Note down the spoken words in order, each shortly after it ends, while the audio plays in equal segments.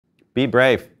be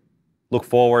brave, look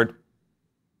forward,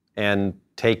 and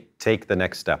take the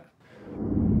next step.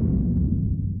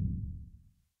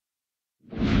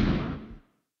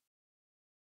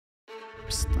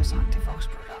 Santi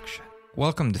production.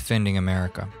 Welcome to Finding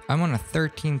America. I'm on a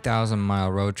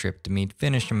 13,000-mile road trip to meet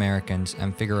Finnish Americans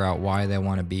and figure out why they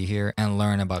want to be here and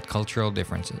learn about cultural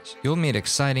differences. You'll meet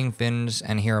exciting Finns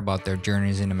and hear about their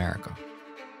journeys in America.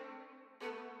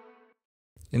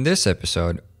 In this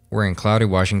episode, we're in cloudy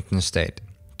Washington State.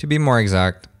 To be more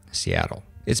exact, Seattle.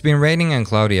 It's been raining and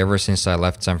cloudy ever since I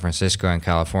left San Francisco and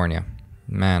California.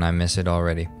 Man, I miss it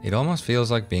already. It almost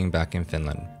feels like being back in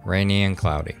Finland. Rainy and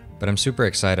cloudy. But I'm super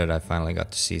excited I finally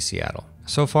got to see Seattle.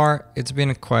 So far, it's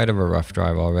been quite of a rough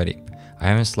drive already. I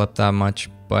haven't slept that much,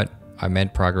 but I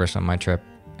made progress on my trip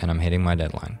and I'm hitting my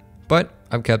deadline. But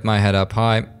I've kept my head up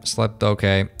high, slept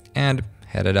okay, and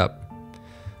headed up.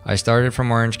 I started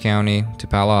from Orange County to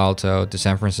Palo Alto to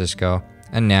San Francisco,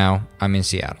 and now I'm in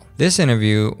Seattle. This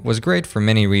interview was great for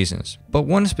many reasons, but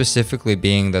one specifically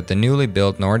being that the newly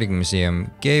built Nordic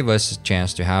Museum gave us a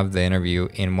chance to have the interview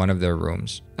in one of their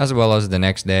rooms. As well as the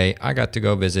next day, I got to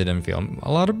go visit and film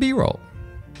a lot of B-roll.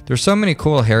 There's so many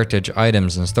cool heritage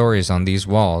items and stories on these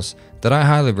walls that I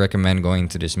highly recommend going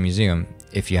to this museum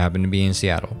if you happen to be in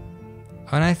Seattle.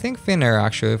 And I think Finnair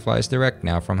actually flies direct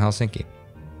now from Helsinki.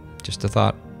 Just a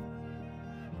thought.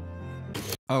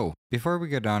 Oh, before we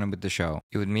get on with the show,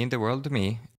 it would mean the world to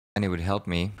me, and it would help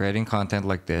me creating content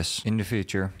like this in the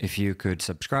future if you could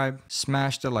subscribe,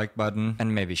 smash the like button,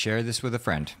 and maybe share this with a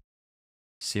friend.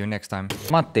 See you next time.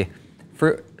 Matti,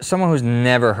 for someone who's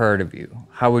never heard of you,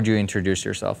 how would you introduce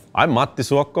yourself? I'm Matti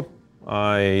Suokko.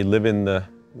 I live in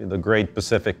the great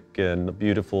Pacific and the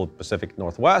beautiful Pacific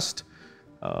Northwest.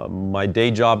 My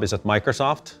day job is at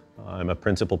Microsoft. I'm a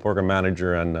principal program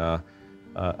manager and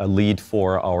a lead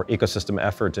for our ecosystem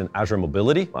effort in Azure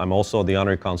Mobility. I'm also the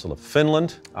Honorary Consul of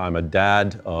Finland. I'm a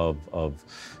dad of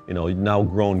now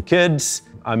grown kids.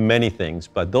 I'm many things,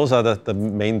 but those are the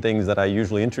main things that I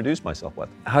usually introduce myself with.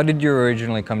 How did you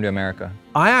originally come to America?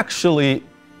 I actually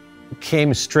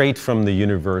came straight from the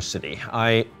university.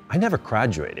 I never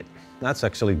graduated. That's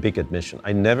actually a big admission.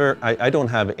 I don't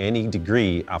have any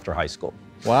degree after high school.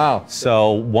 Wow.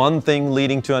 So one thing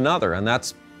leading to another, and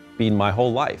that's been my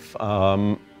whole life.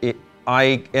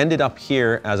 I ended up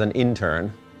here as an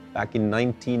intern back in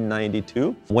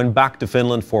 1992. Went back to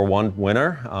Finland for one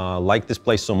winter. Liked this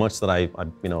place so much that I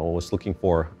was looking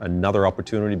for another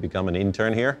opportunity to become an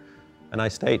intern here, and I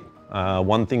stayed.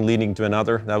 One thing leading to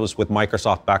another. That was with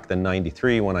Microsoft back then,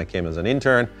 '93, when I came as an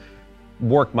intern.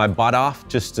 Worked my butt off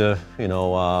just to,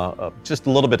 just a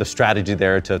little bit of strategy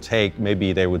there to take.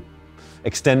 Maybe they would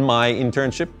extend my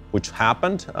internship, which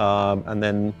happened, and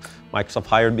then Microsoft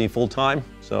hired me full-time,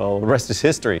 so the rest is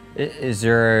history. Is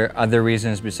there other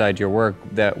reasons besides your work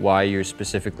that why you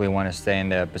specifically want to stay in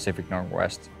the Pacific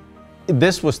Northwest?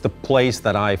 This was the place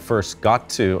that I first got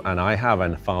to, and I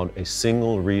haven't found a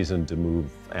single reason to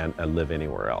move and live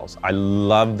anywhere else. I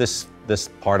love this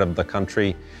part of the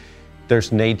country.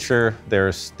 There's nature,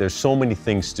 there's so many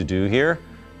things to do here.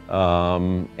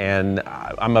 And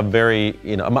I'm a very,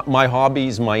 my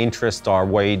hobbies, my interests are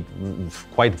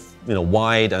quite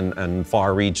wide and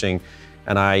far-reaching,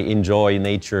 and I enjoy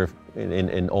nature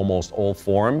in almost all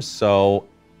forms. So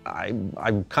I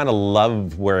kind of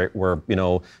love where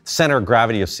center of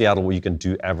gravity of Seattle, where you can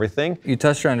do everything. You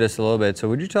touched on this a little bit, so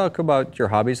would you talk about your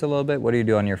hobbies a little bit? What do you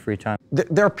do on your free time?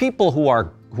 There are people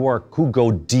who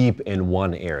go deep in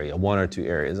one area, one or two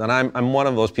areas, and I'm one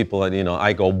of those people that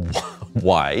I go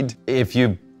wide. If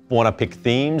you want to pick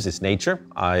themes, it's nature.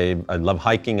 I love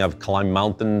hiking. I've climbed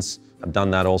mountains. I've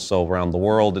done that also around the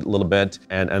world a little bit,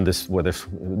 and there's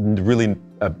really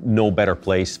no better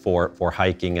place for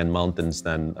hiking and mountains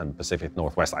than Pacific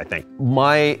Northwest, I think.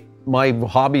 My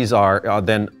hobbies are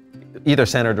then either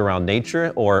centered around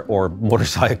nature or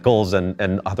motorcycles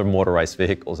and other motorized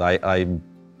vehicles. I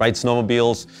ride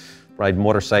snowmobiles, ride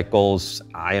motorcycles.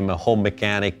 I am a home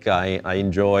mechanic. I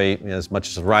enjoy, as much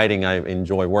as riding, I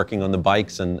enjoy working on the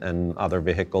bikes and other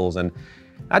vehicles. And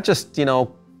I just,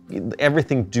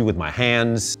 everything to do with my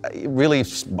hands. Really,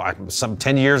 some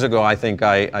 10 years ago, I think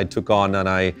I took on, and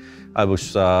I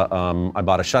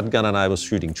bought a shotgun and I was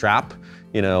shooting trap.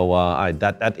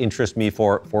 That interested me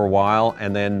for a while,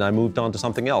 and then I moved on to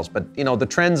something else. But the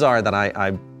trends are that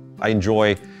I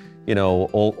enjoy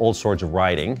all sorts of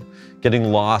riding,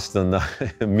 getting lost in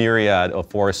the myriad of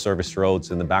Forest Service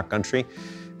roads in the backcountry,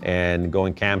 and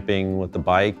going camping with the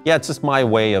bike. Yeah, it's just my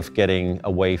way of getting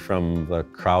away from the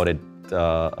crowded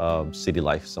city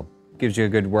life. So gives you a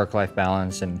good work-life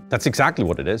balance, and that's exactly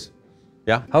what it is.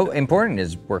 Yeah. How important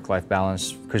is work-life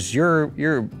balance? Because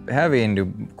you're heavy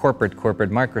into corporate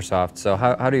Microsoft. So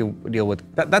how do you deal with?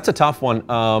 That's a tough one.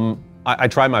 I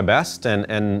try my best,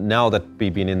 and now that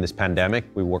we've been in this pandemic,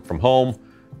 we work from home.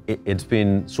 It's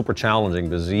been super challenging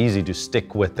because it's easy to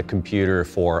stick with the computer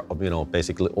for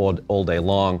basically all day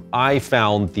long. I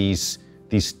found these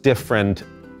different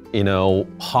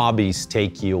hobbies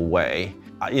take you away.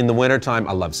 In the wintertime,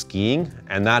 I love skiing,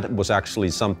 and that was actually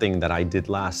something that I did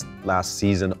last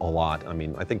season a lot. I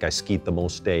mean, I think I skied the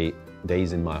most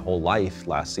days in my whole life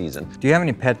last season. Do you have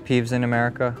any pet peeves in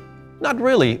America? Not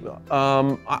really.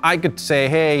 I could say,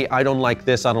 hey, I don't like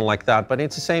this, I don't like that, but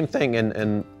it's the same thing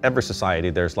in every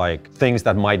society. There's like things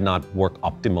that might not work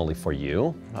optimally for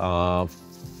you.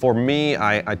 For me,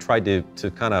 I try to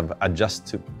kind of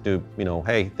adjust to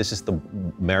hey, this is the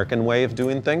American way of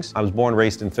doing things. I was born and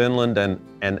raised in Finland,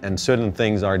 and certain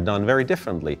things are done very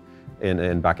differently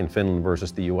back in Finland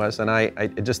versus the US. And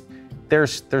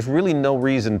there's really no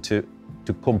reason to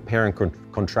compare and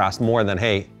contrast more than,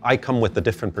 hey, I come with a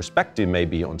different perspective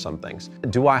maybe on some things.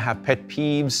 Do I have pet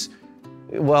peeves?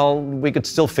 Well, we could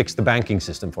still fix the banking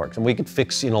system for example. We could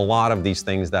fix a lot of these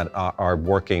things that are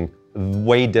working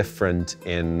way different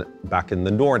back in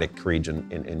the Nordic region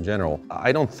in general.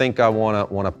 I don't think I want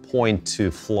to point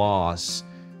to flaws,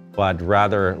 but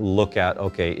rather look at,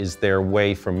 okay, is there a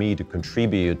way for me to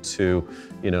contribute to,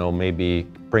 maybe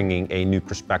bringing a new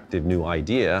perspective, new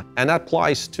idea? And that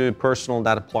applies to personal,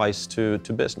 that applies to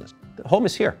business. Home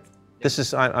is here.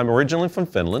 I'm originally from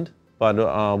Finland, but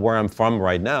where I'm from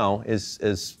right now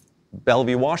is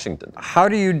Bellevue, Washington. How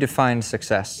do you define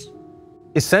success?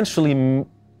 Essentially,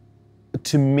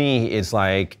 to me, it's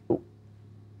like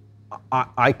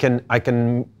I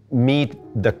can meet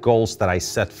the goals that I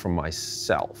set for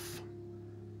myself.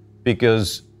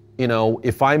 Because,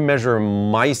 if I measure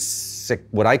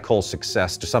what I call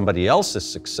success to somebody else's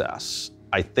success,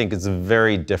 I think it's a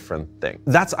very different thing.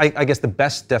 That's, I guess, the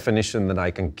best definition that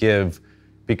I can give,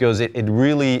 because it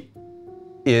really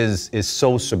is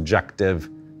so subjective.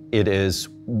 It is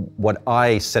what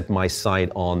I set my sight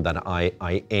on, that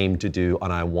I aim to do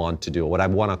and I want to do, what I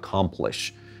want to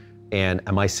accomplish. And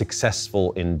am I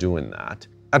successful in doing that?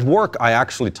 At work, I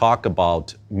actually talk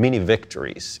about mini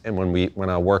victories, and when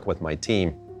I work with my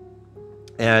team.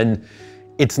 And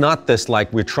it's not this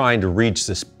like we're trying to reach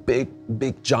this big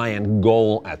giant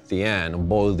goal at the end,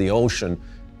 boil the ocean.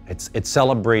 It's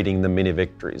celebrating the mini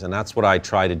victories, and that's what I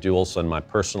try to do also in my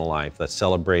personal life. That's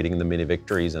celebrating the mini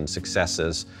victories and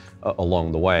successes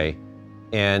along the way,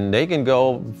 and they can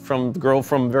grow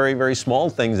from very, very small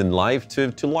things in life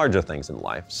to larger things in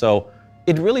life. So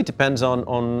it really depends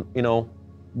on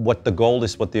what the goal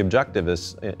is, what the objective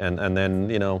is, and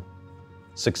then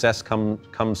success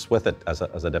comes with it as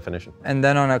a definition. And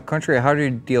then on a country, how do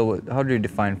you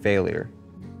define failure?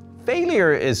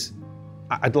 Failure is,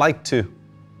 I'd like to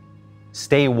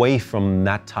stay away from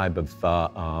that type of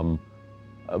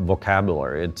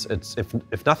vocabulary. It's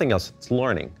if nothing else, it's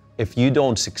learning. If you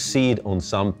don't succeed on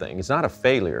something, it's not a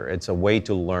failure. It's a way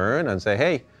to learn and say,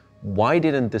 hey, why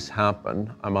didn't this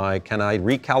happen? Can I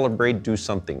recalibrate, do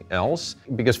something else?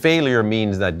 Because failure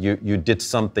means that you did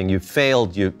something, you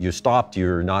failed, you stopped,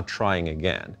 you're not trying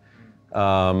again.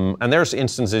 And there's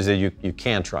instances that you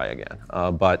can't try again.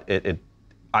 But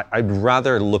I'd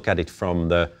rather look at it from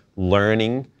the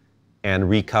learning and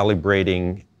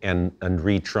recalibrating and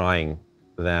retrying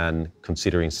than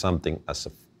considering something as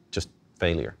just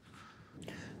failure.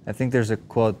 I think there's a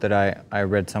quote that I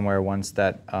read somewhere once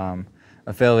that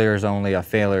a failure is only a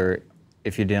failure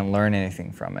if you didn't learn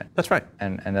anything from it. That's right.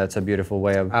 And that's a beautiful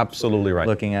way of absolutely right.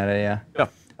 looking at it, yeah.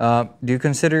 Yeah. Do you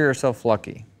consider yourself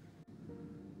lucky?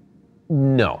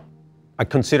 No. I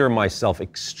consider myself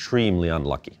extremely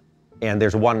unlucky. And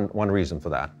there's one reason for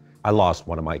that. I lost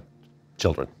one of my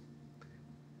children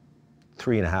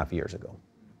 3.5 years ago.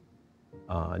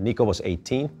 Nico was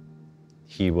 18.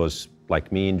 He was, like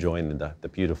me, enjoying the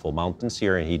beautiful mountains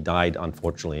here, and he died,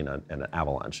 unfortunately, in an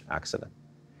avalanche accident.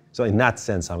 So in that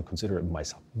sense, I'm considering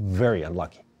myself very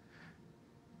unlucky.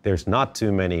 There's not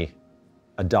too many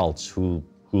adults who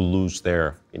lose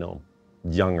their,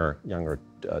 younger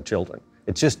children.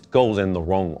 It just goes in the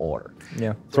wrong order.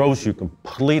 Yeah. Throws you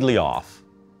completely off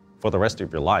for the rest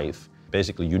of your life.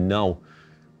 Basically,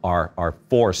 are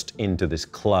forced into this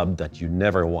club that you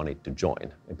never wanted to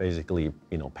join. Basically,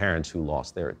 parents who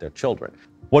lost their children.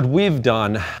 What we've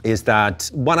done is that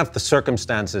one of the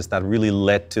circumstances that really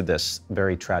led to this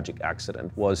very tragic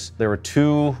accident was there were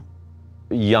two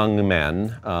young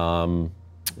men,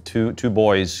 two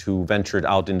boys who ventured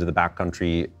out into the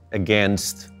backcountry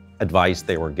against advice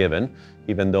they were given,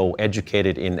 even though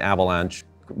educated in avalanche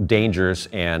dangers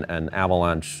and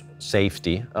avalanche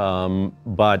safety.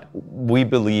 But we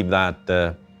believe that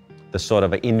the sort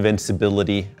of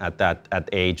invincibility at the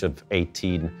age of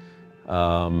 18,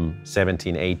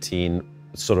 17, 18,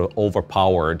 sort of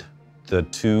overpowered the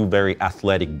two very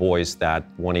athletic boys that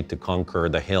wanted to conquer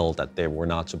the hill that they were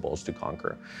not supposed to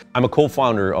conquer. I'm a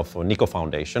co-founder of Nico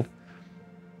Foundation.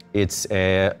 It's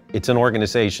an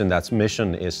organization that's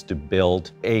mission is to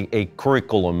build a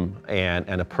curriculum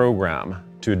and a program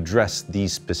to address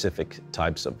these specific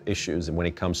types of issues and when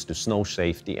it comes to snow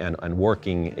safety and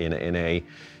working in a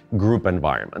group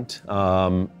environment.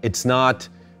 It's not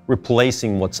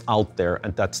replacing what's out there,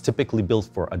 and that's typically built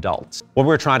for adults. What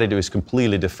we're trying to do is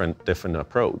completely different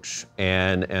approach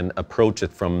and approach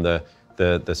it from the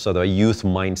sort of youth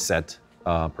mindset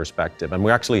perspective. And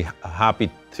we're actually happy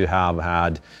to have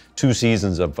had 2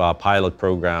 seasons of pilot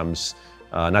programs,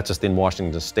 not just in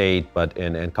Washington State, but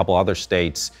in a couple other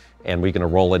states, and we're going to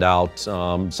roll it out.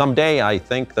 Someday, I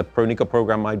think the Nico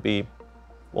program might be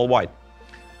worldwide.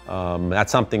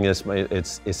 That's something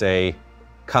it's a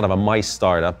kind of a my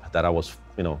startup that I was,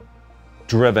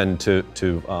 driven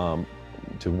to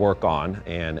work on,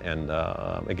 and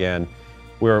again,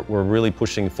 we're really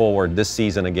pushing forward this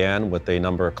season again with a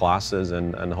number of classes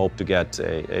and hope to get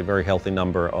a very healthy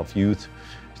number of youth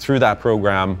through that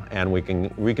program, and we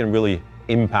can really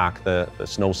impact the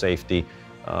snow safety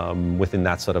within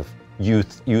that sort of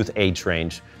youth age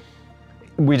range.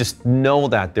 We just know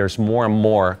that there's more and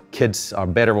more kids are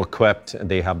better equipped.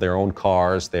 They have their own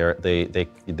cars. They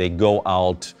go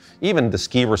out, even the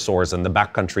ski resorts and the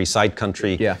backcountry, side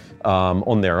country,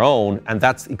 on their own. And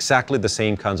that's exactly the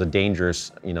same kinds of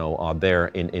dangers, are there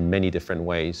in many different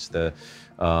ways.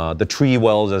 The tree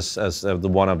wells as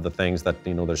one of the things that,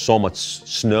 there's so much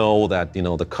snow that,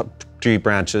 the tree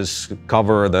branches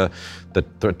cover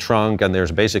the trunk, and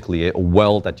there's basically a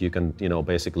well that you can,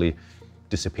 basically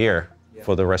disappear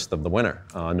for the rest of the winter.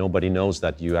 Nobody knows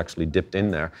that you actually dipped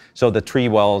in there. So the tree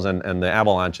wells and the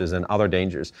avalanches and other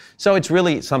dangers. So it's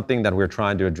really something that we're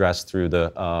trying to address through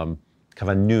the kind of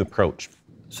a new approach.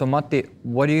 So Matti,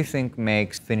 what do you think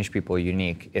makes Finnish people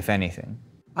unique, if anything?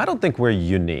 I don't think we're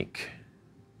unique.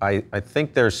 I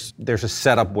think there's a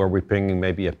setup where we're bringing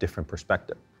maybe a different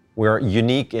perspective. We're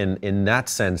unique in that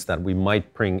sense that we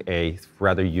might bring a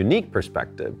rather unique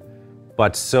perspective,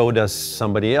 but so does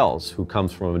somebody else who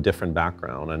comes from a different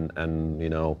background, and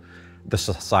the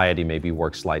society maybe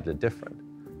works slightly different.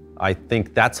 I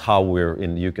think that's how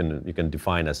you can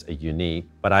define us a unique,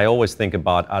 but I always think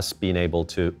about us being able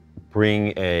to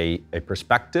bring a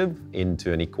perspective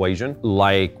into an equation,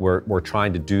 like we're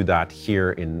trying to do that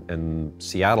here in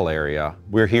Seattle area.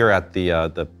 We're here at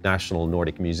the National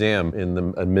Nordic Museum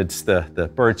amidst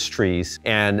the birch trees,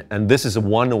 and this is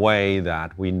one way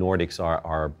that we Nordics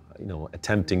are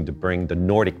attempting to bring the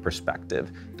Nordic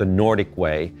perspective, the Nordic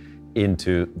way,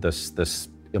 into this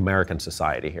American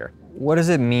society here. What does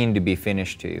it mean to be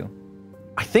Finnish to you?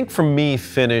 I think for me,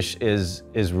 Finnish is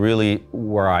really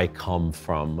where I come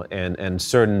from, and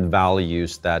certain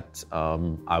values that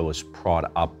I was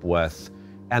brought up with,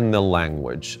 and the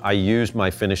language. I use my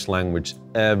Finnish language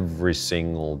every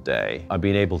single day. I've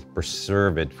been able to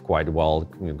preserve it quite well,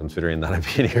 considering that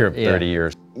I've been here 30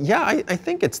 years. Yeah, I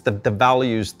think it's the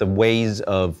values, the ways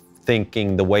of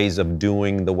thinking, the ways of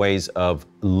doing, the ways of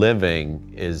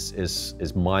living is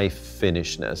my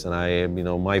Finnishness.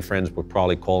 And my friends would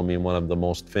probably call me one of the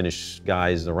most Finnish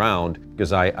guys around,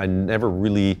 because I never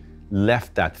really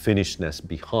left that Finnishness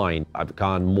behind. I've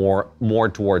gone more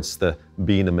towards the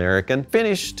being American.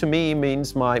 Finnish to me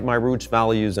means my roots,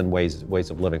 values, and ways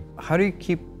of living. How do you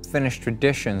keep Finnish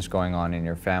traditions going on in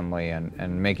your family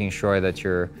and making sure that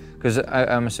because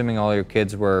I'm assuming all your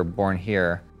kids were born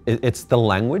here. It's the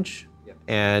language,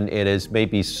 and it is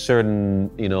maybe certain,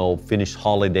 Finnish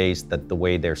holidays, that the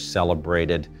way they're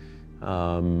celebrated.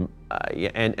 And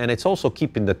it's also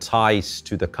keeping the ties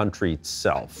to the country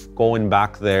itself. Going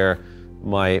back there,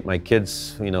 my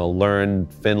kids,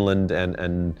 learned Finland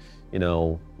and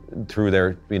through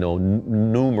their,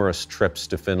 numerous trips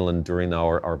to Finland during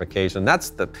our vacation.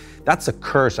 That's a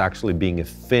curse, actually, being a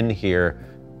Finn here,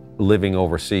 living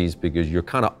overseas, because you're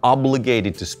kind of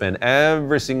obligated to spend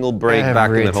every single break back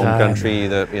in the home country,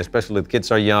 especially the kids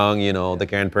are young, the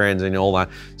grandparents and all that.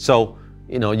 So,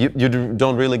 you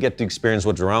don't really get to experience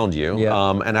what's around you.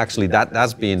 And actually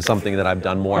that's been something that I've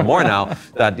done more and more now,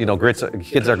 that,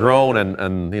 kids are grown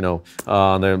and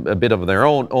they're a bit of their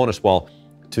own as well,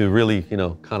 to really,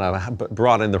 kind of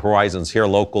broaden the horizons here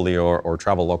locally or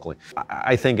travel locally.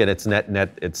 I think it's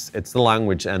it's the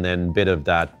language, and then a bit of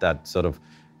that sort of,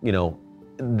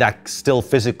 that still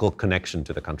physical connection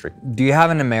to the country. Do you have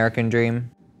an American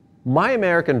dream? My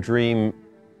American dream,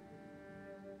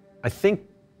 I think,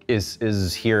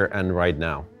 is here and right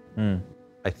now.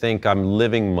 I think I'm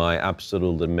living my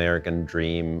absolute American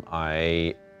dream.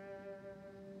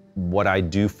 What I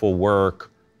do for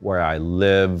work, where I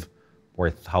live,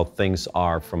 how things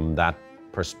are from that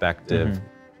perspective.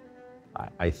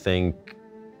 I think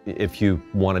if you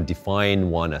want to define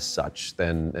one as such,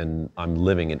 then I'm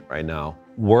living it right now.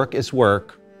 Work is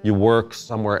work. You work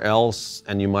somewhere else,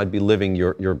 and you might be living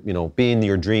being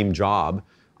your dream job.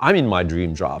 I'm in my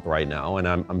dream job right now, and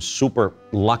I'm super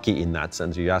lucky in that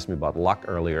sense. You asked me about luck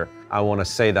earlier. I want to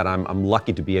say that I'm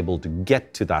lucky to be able to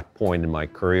get to that point in my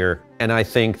career. And I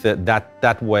think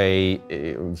that way,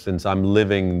 since I'm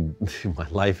living my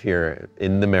life here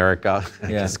in America, I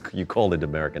guess you call it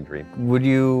American dream. Would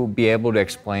you be able to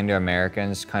explain to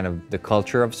Americans kind of the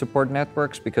culture of support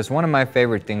networks? Because one of my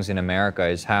favorite things in America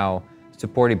is how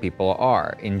supportive people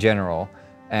are in general.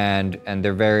 And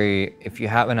they're very, if you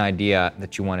have an idea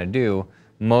that you want to do,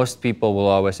 most people will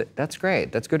always say, that's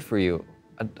great, that's good for you.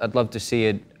 I'd love to see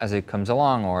it as it comes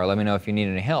along, or let me know if you need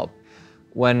any help.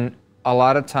 When a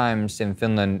lot of times in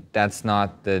Finland, that's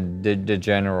not the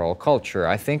general culture.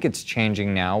 I think it's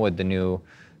changing now with the new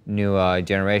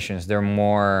generations. They're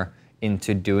more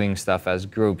into doing stuff as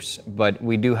groups, but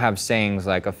we do have sayings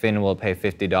like a Finn will pay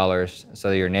 $50 so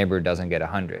that your neighbor doesn't get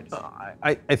 100.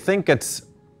 I think it's,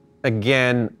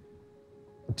 again,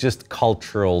 just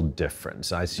cultural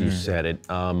difference, as you said it.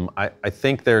 I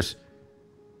think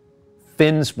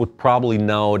Finns would probably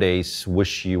nowadays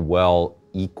wish you well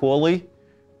equally,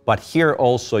 but here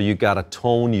also you gotta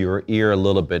tone your ear a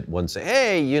little bit when say,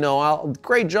 hey,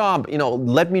 great job,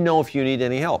 let me know if you need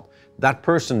any help. That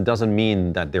person doesn't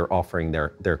mean that they're offering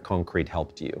their concrete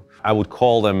help to you. I would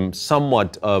call them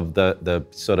somewhat of the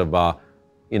sort of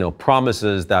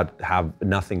promises that have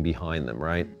nothing behind them,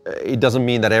 right? It doesn't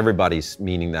mean that everybody's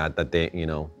meaning that they,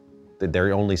 that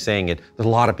they're only saying it. There's a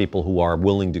lot of people who are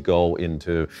willing to go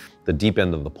into the deep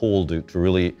end of the pool to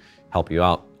really help you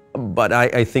out. But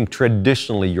I think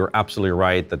traditionally you're absolutely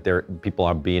right that people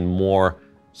are being more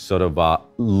sort of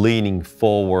leaning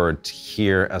forward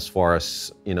here as far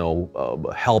as,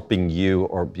 helping you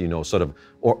or, sort of,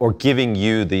 or giving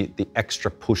you the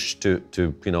extra push to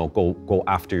go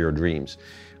after your dreams.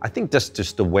 I think that's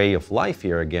just the way of life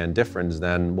here, again, different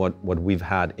than what we've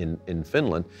had in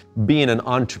Finland. Being an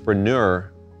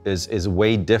entrepreneur is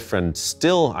way different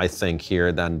still, I think,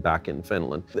 here than back in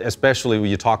Finland. Especially when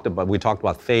we talked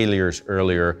about failures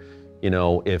earlier.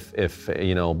 If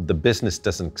the business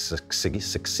doesn't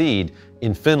succeed,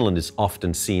 in Finland it's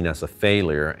often seen as a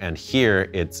failure, and here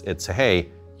it's hey,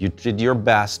 you did your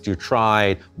best, you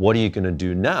tried, what are you going to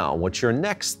do now? What's your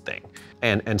next thing?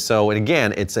 And so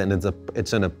again, it's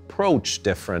an approach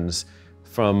difference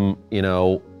from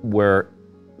where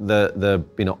the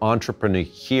entrepreneur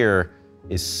here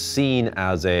is seen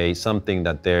as something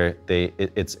that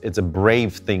it's a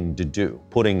brave thing to do,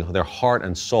 putting their heart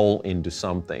and soul into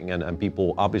something, and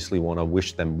people obviously want to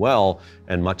wish them well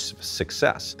and much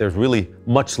success. There's really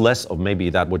much less of maybe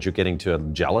that what you're getting to,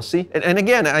 jealousy. And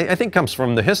again, I think comes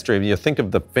from the history. If you think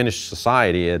of the Finnish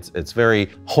society, it's very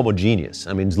homogeneous.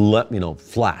 I mean, it's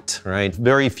flat, right?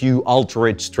 Very few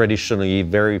ultra-rich traditionally,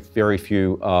 very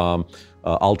few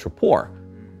ultra-poor.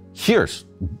 Here's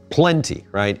plenty,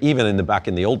 right? Even back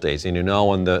in the old days, and in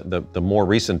the more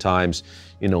recent times,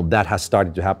 that has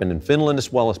started to happen in Finland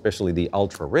as well, especially the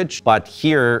ultra rich. But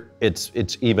here, it's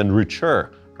even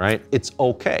richer, right? It's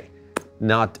okay.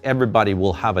 Not everybody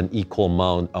will have an equal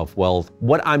amount of wealth.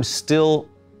 What I'm still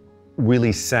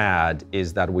really sad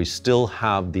is that we still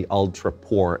have the ultra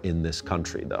poor in this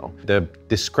country, though. The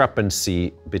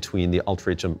discrepancy between the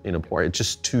ultra rich and poor, it's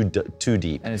just too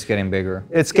deep. And it's getting bigger.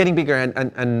 It's getting bigger,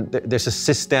 and there's a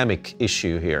systemic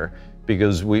issue here,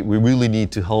 because we really need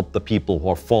to help the people who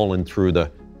are falling through the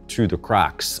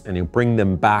cracks, and you bring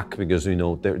them back, because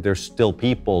there's still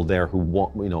people there who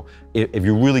want, if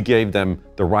you really gave them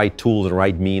the right tools, the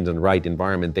right means, and the right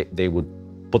environment, they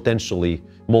would potentially,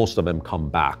 most of them, come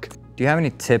back. Do you have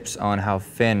any tips on how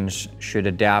Finns should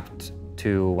adapt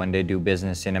to when they do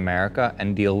business in America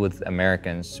and deal with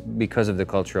Americans because of the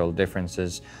cultural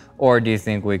differences? Or do you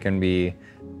think we can be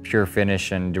pure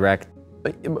Finnish and direct?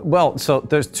 Well, so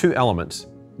there's two elements.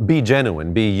 Be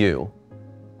genuine, be you.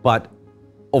 But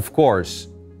of course,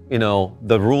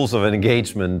 the rules of an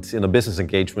engagement, business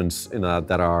engagements,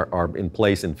 that are in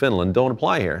place in Finland don't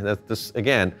apply here. That's this,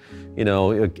 again,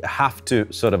 you have to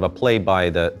sort of play by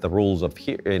the rules of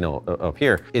here, of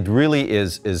here. It really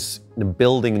is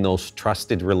building those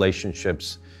trusted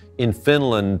relationships. In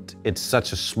Finland, it's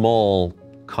such a small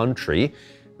country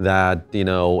that, you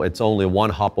know, it's only one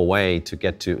hop away to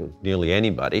get to nearly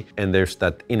anybody. And there's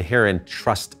that inherent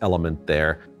trust element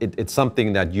there. It's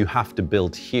something that you have to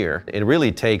build here. It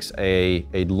really takes a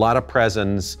lot of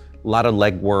presence, a lot of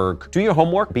legwork. Do your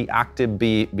homework, be active,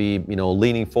 be you know,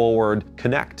 leaning forward,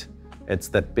 connect. It's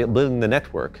that building the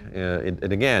network.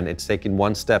 Again, it's taking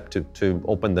one step to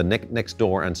open the next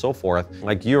door and so forth.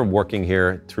 Like you're working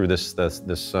here through this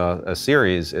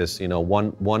series is, you know,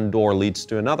 one door leads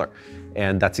to another.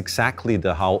 And that's exactly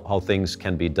how things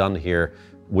can be done here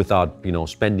without, you know,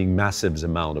 spending massive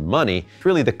amount of money.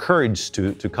 Really the courage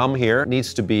to come here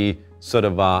needs to be sort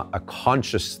of a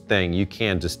conscious thing. You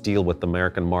can't just deal with the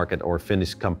American market or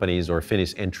Finnish companies or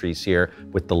Finnish entries here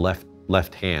with the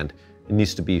left hand. It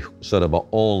needs to be sort of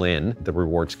all in. The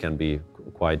rewards can be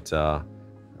quite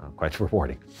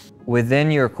rewarding.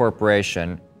 Within your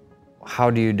corporation, how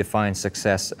do you define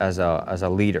success as a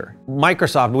leader?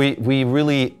 Microsoft, we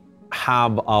really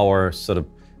have our sort of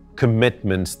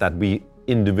commitments that we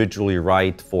individually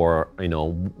write for, you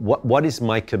know, what is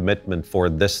my commitment for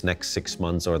this next 6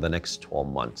 months or the next 12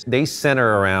 months. They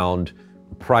center around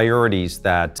priorities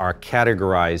that are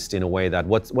categorized in a way that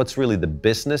what's really the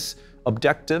business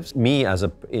objectives. Me as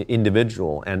an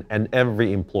individual and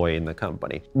every employee in the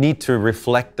company need to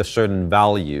reflect the certain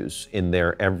values in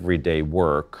their everyday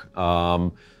work,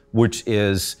 which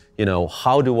is, you know,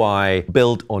 how do I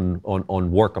build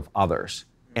on work of others?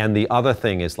 And the other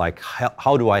thing is like,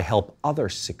 how do I help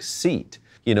others succeed?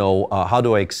 You know, how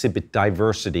do I exhibit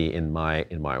diversity in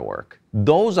my work?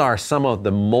 Those are some of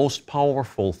the most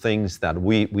powerful things that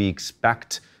we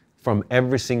expect from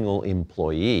every single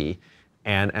employee.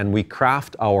 And we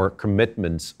craft our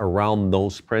commitments around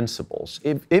those principles.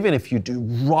 Even if you do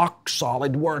rock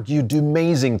solid work, you do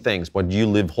amazing things, but you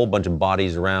live a whole bunch of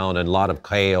bodies around and a lot of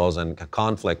chaos and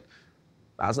conflict,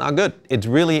 that's not good. It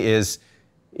really is,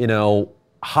 you know,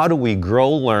 how do we grow,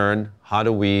 learn? How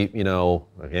do we, you know,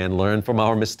 again, learn from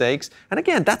our mistakes? And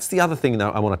again, that's the other thing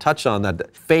that I want to touch on,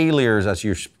 that failures, as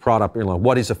you brought up, you know,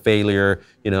 what is a failure?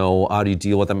 You know, how do you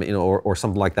deal with them, you know, or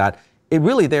something like that.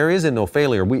 There is no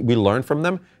failure. We learn from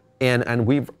them. And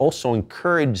we've also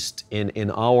encouraged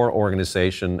in our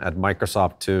organization at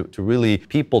Microsoft to really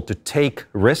people to take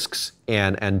risks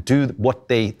and do what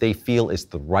they feel is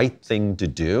the right thing to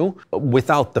do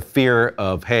without the fear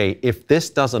of, hey, if this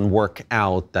doesn't work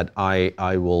out, that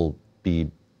I will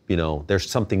be, you know, there's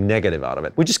something negative out of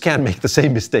it. We just can't make the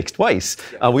same mistakes twice.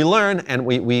 We learn and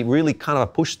we really kind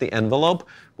of push the envelope.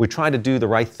 We try to do the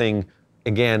right thing,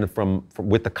 again, from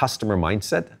with the customer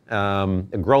mindset,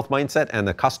 a growth mindset and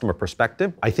the customer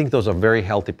perspective. I think those are very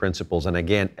healthy principles. And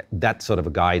again, that sort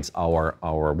of guides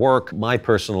our work. My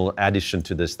personal addition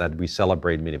to this, that we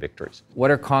celebrate many victories.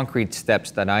 What are concrete steps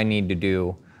that I need to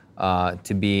do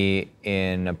to be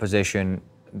in a position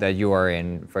that you are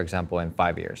in, for example, in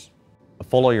 5 years?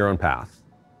 Follow your own path.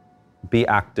 Be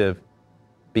active,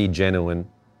 be genuine,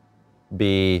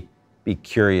 be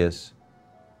curious.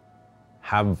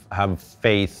 Have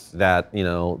faith that, you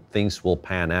know, things will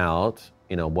pan out,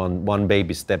 you know, one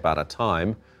baby step at a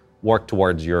time. Work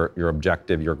towards your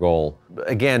objective, your goal.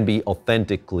 Again, be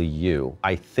authentically you.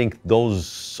 I think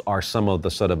those are some of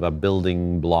the sort of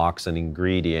building blocks and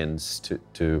ingredients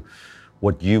to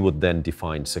what you would then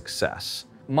define success.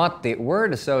 Matti,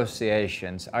 word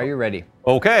associations. Are you ready?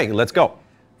 Okay, let's go.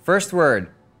 First word,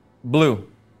 blue.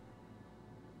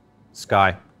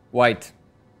 Sky. White.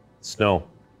 Snow.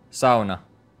 Sauna.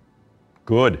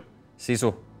 Good.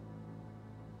 Sisu.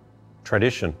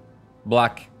 Tradition.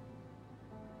 Black.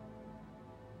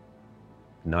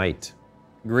 Night.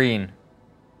 Green.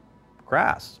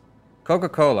 Grass.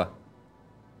 Coca-Cola.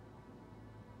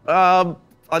 I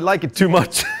like it too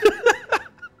much.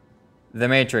 The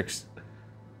Matrix.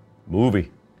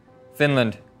 Movie.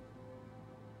 Finland.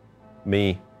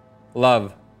 Me.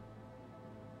 Love.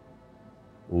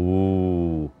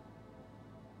 Ooh.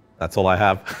 That's all I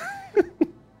have.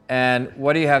 And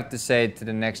what do you have to say to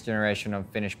the next generation of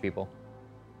Finnish people?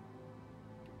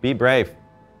 Be brave.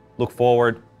 Look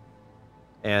forward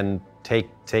and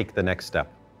take the next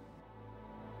step.